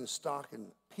start putting stock in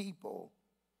people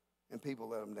and people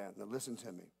let them down. Now listen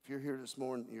to me. If you're here this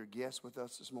morning, you're a guest with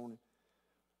us this morning,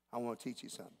 I want to teach you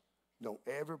something. Don't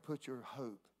ever put your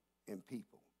hope in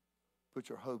people. Put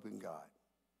your hope in God.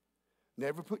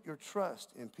 Never put your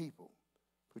trust in people.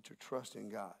 Put your trust in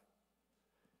God.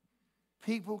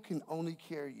 People can only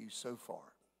carry you so far.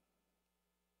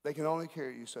 They can only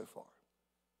carry you so far.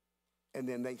 And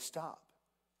then they stop.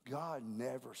 God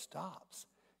never stops.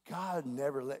 God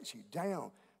never lets you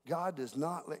down. God does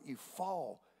not let you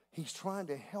fall. He's trying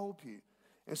to help you.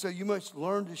 And so you must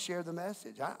learn to share the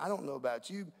message. I don't know about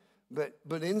you, but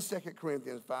in 2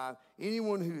 Corinthians 5,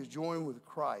 anyone who is joined with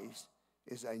Christ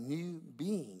is a new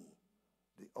being.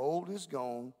 The old is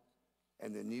gone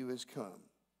and the new has come.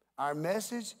 Our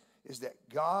message is that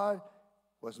God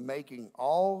was making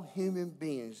all human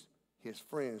beings his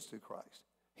friends through Christ.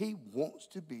 He wants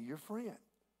to be your friend.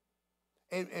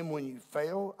 And when you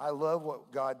fail, I love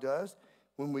what God does.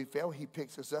 When we fail, he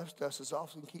picks us up, dusts us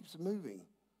off, and keeps moving.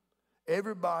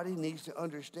 Everybody needs to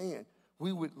understand.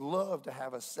 We would love to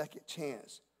have a second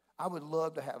chance. I would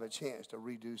love to have a chance to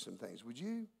redo some things. Would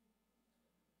you?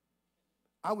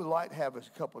 I would like to have a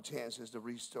couple chances to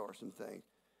restart some things.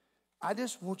 I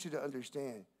just want you to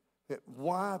understand that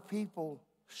why people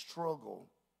struggle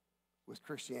with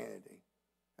Christianity.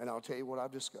 And I'll tell you what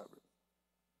I've discovered.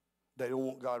 They don't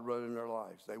want God running their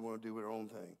lives. They want to do their own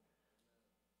thing.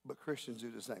 But Christians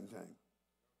do the same thing.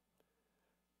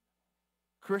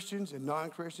 Christians and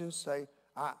non-Christians say,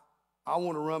 I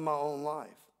want to run my own life.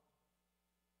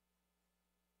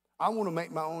 I want to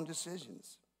make my own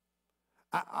decisions.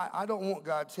 I don't want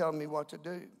God telling me what to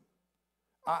do.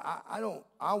 I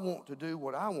want to do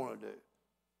what I want to do.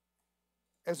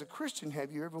 As a Christian,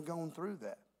 have you ever gone through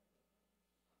that?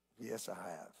 Yes, I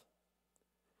have.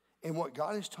 And what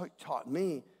God has taught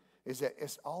me is that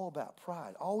it's all about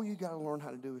pride. All you got to learn how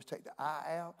to do is take the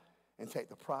I out, and take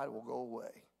the pride will go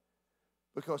away.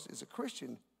 Because as a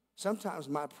Christian, sometimes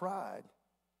my pride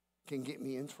can get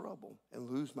me in trouble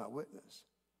and lose my witness.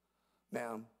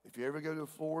 Now, if you ever go to a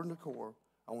floor in the core,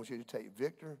 I want you to take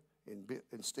Victor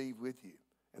and Steve with you,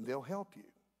 and they'll help you.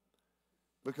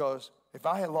 Because if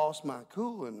I had lost my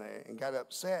cool in there and got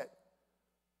upset,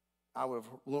 I would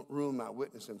have ruined my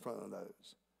witness in front of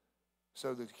those.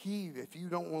 So the key, if you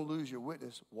don't want to lose your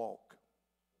witness, walk.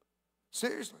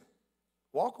 Seriously.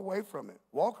 Walk away from it.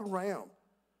 Walk around.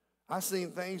 I've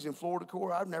seen things in Florida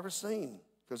Core I've never seen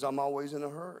because I'm always in a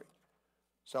hurry.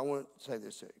 So I want to say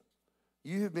this to you.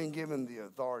 You have been given the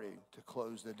authority to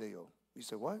close the deal. You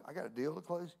say, what? I got a deal to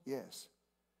close? Yes.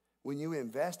 When you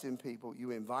invest in people,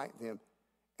 you invite them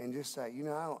and just say, I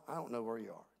don't know where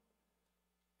you are.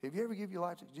 Have you ever given your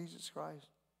life to Jesus Christ?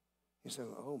 You say,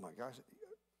 oh my gosh,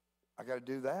 I got to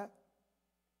do that?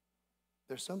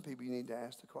 There's some people you need to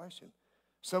ask the question.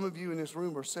 Some of you in this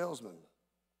room are salesmen.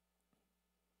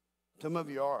 Some of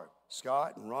you are.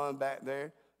 Scott and Ron back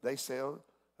there, they sell.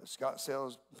 Scott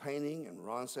sells painting and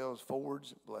Ron sells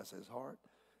Fords, bless his heart.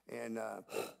 And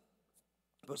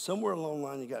but somewhere along the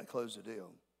line, you got to close the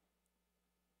deal.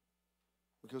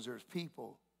 Because there's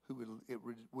people who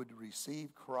would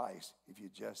receive Christ if you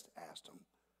just asked them.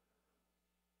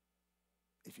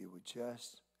 if you would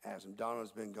just ask him.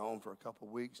 Donna's been gone for a couple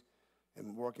of weeks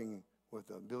and working with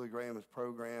Billy Graham's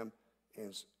program,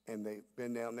 and they've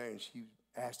been down there, and she's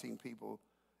asking people,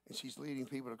 and she's leading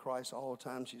people to Christ all the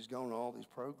time. She's gone to all these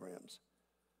programs.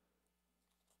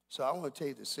 So I want to tell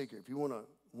you the secret. If you want to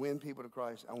win people to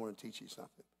Christ, I want to teach you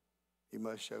something. You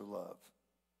must show love.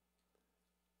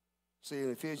 See,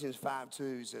 in Ephesians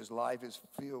 5:2, it says, life is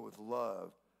filled with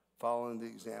love, following the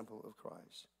example of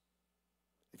Christ.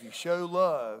 If you show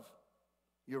love,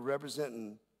 you're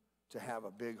representing to have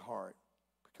a big heart,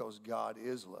 because God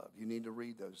is love. You need to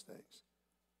read those things.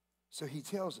 So he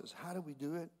tells us, how do we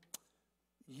do it?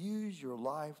 Use your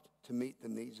life to meet the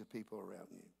needs of people around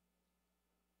you.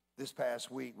 This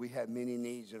past week, we had many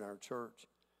needs in our church,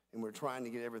 and we're trying to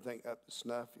get everything up to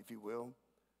snuff, if you will.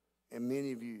 And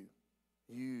many of you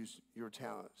use your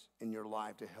talents in your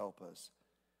life to help us.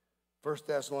 1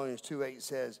 Thessalonians 2:8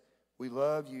 says, we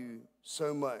love you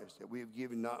so much that we have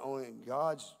given not only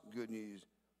God's good news,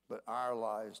 but our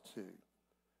lives too.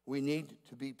 We need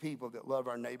to be people that love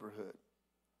our neighborhood.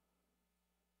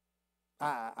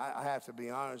 I have to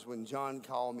be honest, when John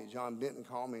Benton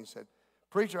called me and said,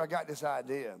 preacher, I got this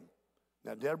idea.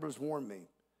 Now, Deborah's warned me.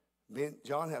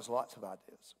 John has lots of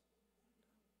ideas.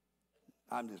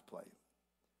 I'm just playing.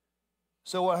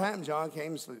 So what happened, John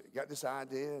came and got this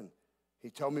idea, and he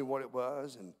told me what it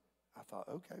was, and I thought,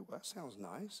 okay, well, that sounds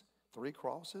nice. 3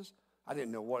 crosses. I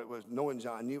didn't know what it was. Knowing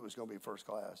John knew it was going to be first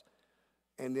class.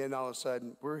 And then all of a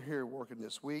sudden, we're here working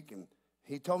this week, and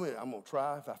he told me I'm going to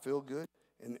try if I feel good,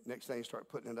 and next thing he started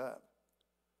putting it up.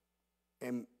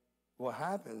 And what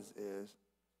happens is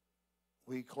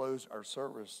we closed our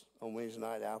service on Wednesday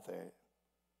night out there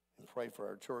and prayed for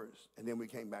our church, and then we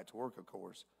came back to work, of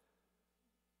course.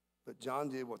 But John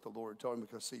did what the Lord told him,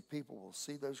 because, see, people will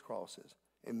see those crosses,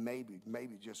 and maybe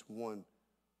just one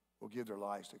will give their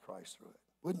lives to Christ through it.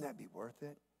 Wouldn't that be worth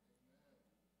it?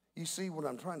 You see, what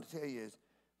I'm trying to tell you is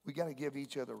we got to give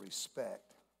each other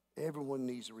respect. Everyone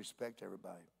needs to respect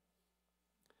everybody.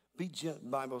 Be gentle, the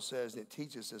Bible says, and it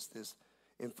teaches us this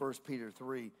in 1 Peter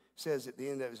 3, says at the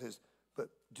end of it, it says, but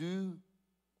do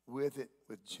with it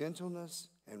with gentleness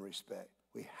and respect.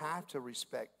 We have to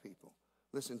respect people.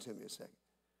 Listen to me a second.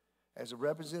 As a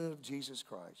representative of Jesus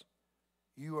Christ,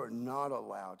 you are not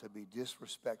allowed to be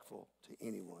disrespectful to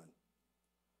anyone.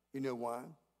 You know why?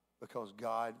 Because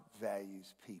God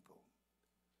values people.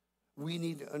 We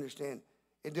need to understand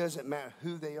it doesn't matter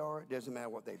who they are. It doesn't matter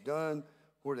what they've done,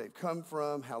 where they've come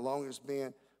from, how long it's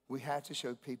been. We have to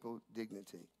show people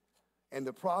dignity. And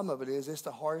the problem of it is it's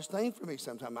the hardest thing for me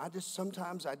sometimes.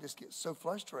 Sometimes I just get so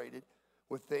frustrated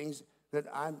with things that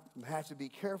I have to be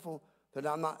careful that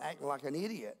I'm not acting like an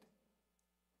idiot.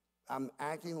 I'm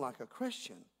acting like a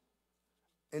Christian.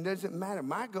 It doesn't matter.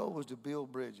 My goal was to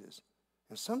build bridges.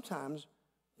 And sometimes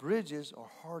bridges are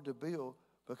hard to build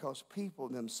because people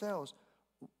themselves,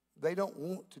 they don't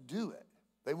want to do it.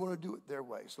 They want to do it their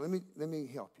way. So let me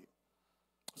help you.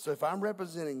 So if I'm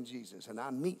representing Jesus and I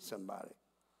meet somebody,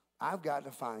 I've got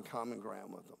to find common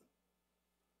ground with them.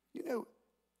 You know,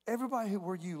 everybody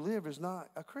where you live is not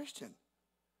a Christian.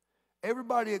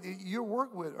 Everybody that you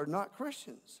work with are not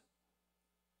Christians.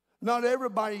 Not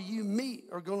everybody you meet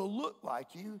are going to look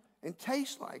like you and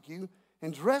taste like you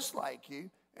and dress like you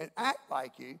and act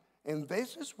like you. And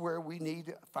this is where we need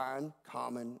to find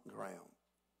common ground.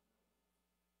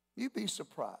 You'd be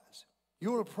surprised.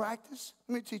 You want to practice?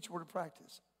 Let me teach you where to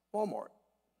practice. Walmart.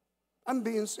 I'm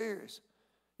being serious.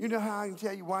 You know how I can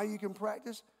tell you why you can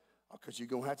practice? Because you're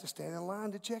going to have to stand in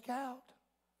line to check out.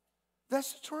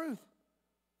 That's the truth.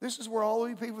 This is where all of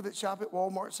you people that shop at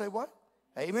Walmart say what?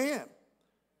 Amen.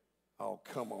 Oh,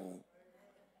 come on.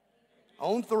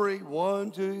 On 3.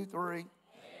 1, 2, 3.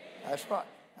 That's right.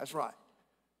 That's right.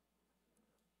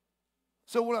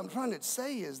 So what I'm trying to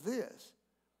say is this,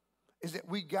 is that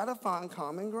we got to find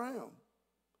common ground.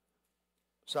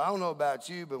 So I don't know about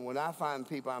you, but when I find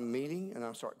people I'm meeting and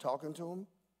I start talking to them,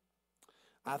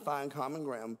 I find common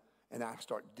ground and I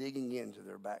start digging into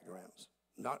their backgrounds.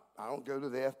 I don't go to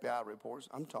the FBI reports.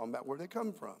 I'm talking about where they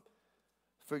come from.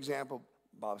 For example,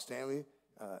 Bob Stanley,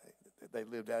 they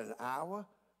lived out in Iowa.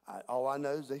 All I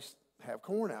know is they have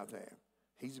corn out there.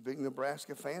 He's a big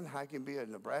Nebraska fan. How can be a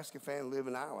Nebraska fan and live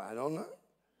in Iowa? I don't know.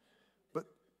 But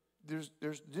there's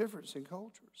difference in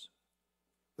cultures.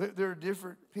 There are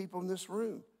different people in this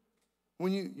room.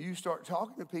 When you start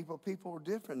talking to people, people are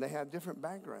different. They have different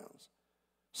backgrounds.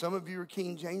 Some of you are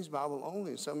King James Bible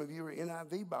only. Some of you are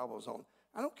NIV Bibles only.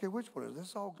 I don't care which one it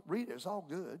is. Read it. It's all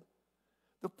good.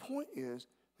 The point is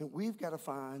that we've got to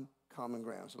find common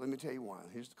ground. So let me tell you why.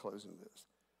 Here's the closing of this.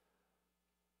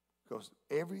 Because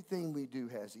everything we do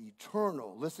has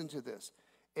eternal, listen to this,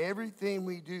 Everything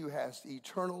we do has the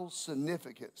eternal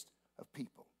significance of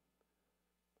people.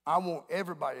 I want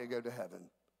everybody to go to heaven.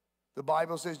 The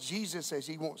Bible says, Jesus says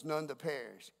he wants none to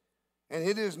perish. And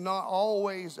it is not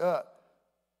always up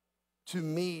to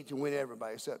me to win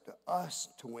everybody. It's up to us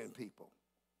to win people.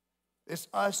 It's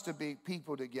us to be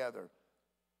people together.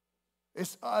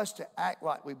 It's us to act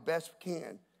like we best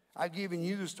can. I've given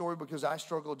you the story because I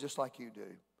struggle just like you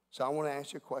do. So I want to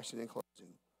ask you a question in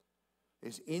closing.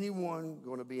 Is anyone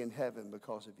going to be in heaven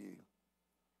because of you?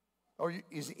 Or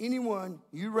is anyone,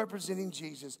 you representing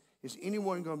Jesus, is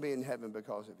anyone going to be in heaven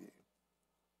because of you?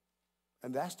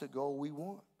 And that's the goal we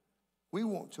want. We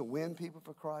want to win people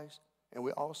for Christ, and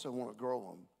we also want to grow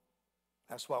them.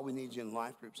 That's why we need you in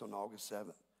life groups on August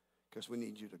 7th, because we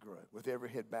need you to grow. With every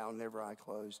head bowed and every eye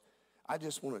closed, I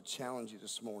just want to challenge you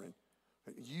this morning.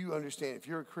 You understand, if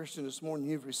you're a Christian this morning,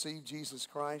 you've received Jesus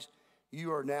Christ,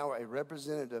 you are now a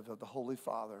representative of the Holy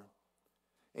Father.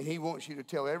 And he wants you to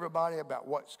tell everybody about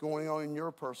what's going on in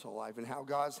your personal life and how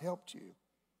God's helped you.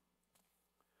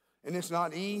 And it's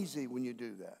not easy when you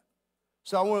do that.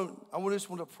 So I just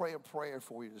want to pray a prayer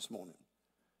for you this morning.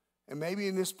 And maybe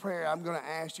in this prayer, I'm going to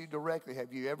ask you directly,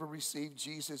 have you ever received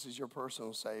Jesus as your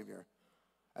personal Savior?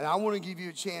 And I want to give you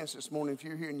a chance this morning, if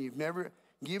you're here and you've never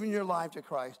given your life to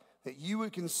Christ, that you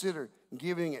would consider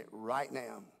giving it right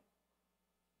now.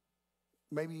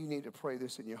 Maybe you need to pray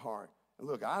this in your heart. And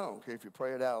look, I don't care if you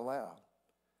pray it out loud.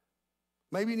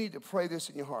 Maybe you need to pray this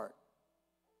in your heart.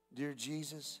 Dear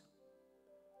Jesus,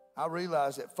 I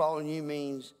realize that following you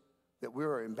means that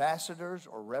we're ambassadors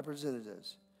or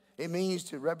representatives. It means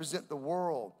to represent the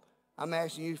world. I'm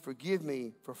asking you to forgive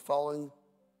me for falling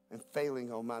and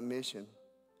failing on my mission.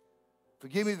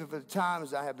 Forgive me for the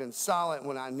times I have been silent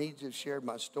when I need to share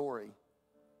my story.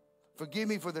 Forgive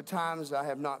me for the times I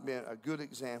have not been a good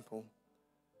example.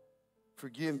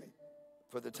 Forgive me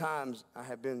for the times I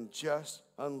have been just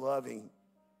unloving,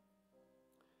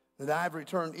 that I have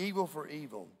returned evil for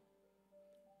evil.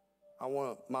 I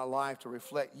want my life to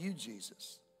reflect you,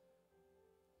 Jesus.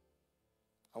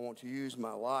 I want to use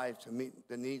my life to meet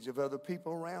the needs of other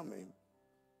people around me.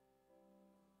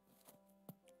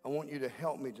 I want you to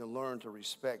help me to learn to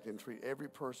respect and treat every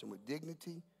person with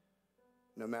dignity,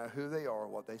 no matter who they are or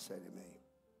what they say to me.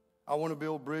 I want to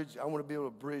build bridge. I want to be a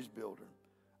bridge builder.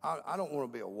 I don't want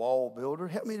to be a wall builder.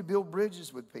 Help me to build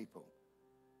bridges with people.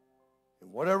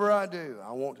 And whatever I do,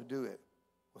 I want to do it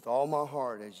with all my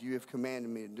heart as you have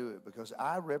commanded me to do it, because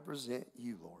I represent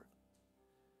you, Lord.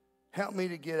 Help me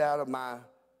to get out of my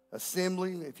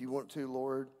assembly, if you want to,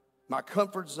 Lord, my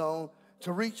comfort zone,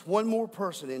 to reach one more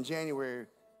person in January,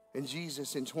 and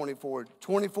Jesus in 24.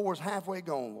 24 is halfway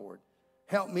gone, Lord.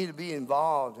 Help me to be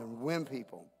involved and win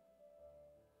people.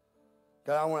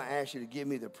 God, I want to ask you to give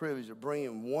me the privilege of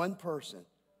bringing one person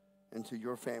into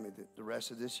your family the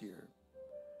rest of this year.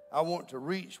 I want to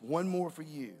reach one more for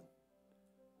you.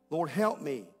 Lord, help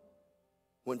me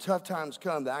when tough times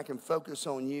come that I can focus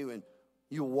on you and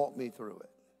you'll walk me through it.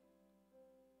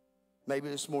 Maybe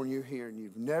this morning you're here and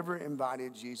you've never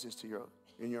invited Jesus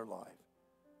in your life.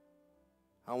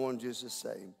 I want just to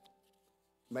say,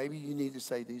 maybe you need to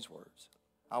say these words.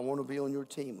 I want to be on your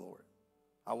team, Lord.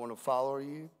 I want to follow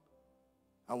you.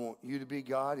 I want you to be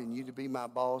God and you to be my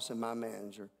boss and my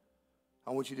manager.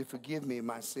 I want you to forgive me of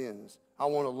my sins. I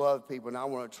want to love people and I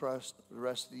want to trust the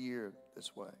rest of the year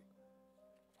this way.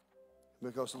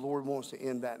 Because the Lord wants to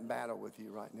end that battle with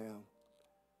you right now.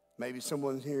 Maybe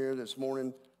someone here this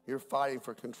morning, you're fighting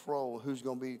for control. Who's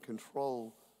going to be in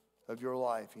control of your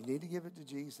life? You need to give it to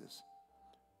Jesus.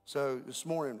 So this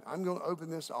morning, I'm going to open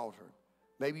this altar.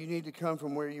 Maybe you need to come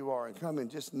from where you are and come and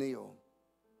just kneel.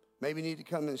 Maybe you need to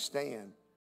come and stand.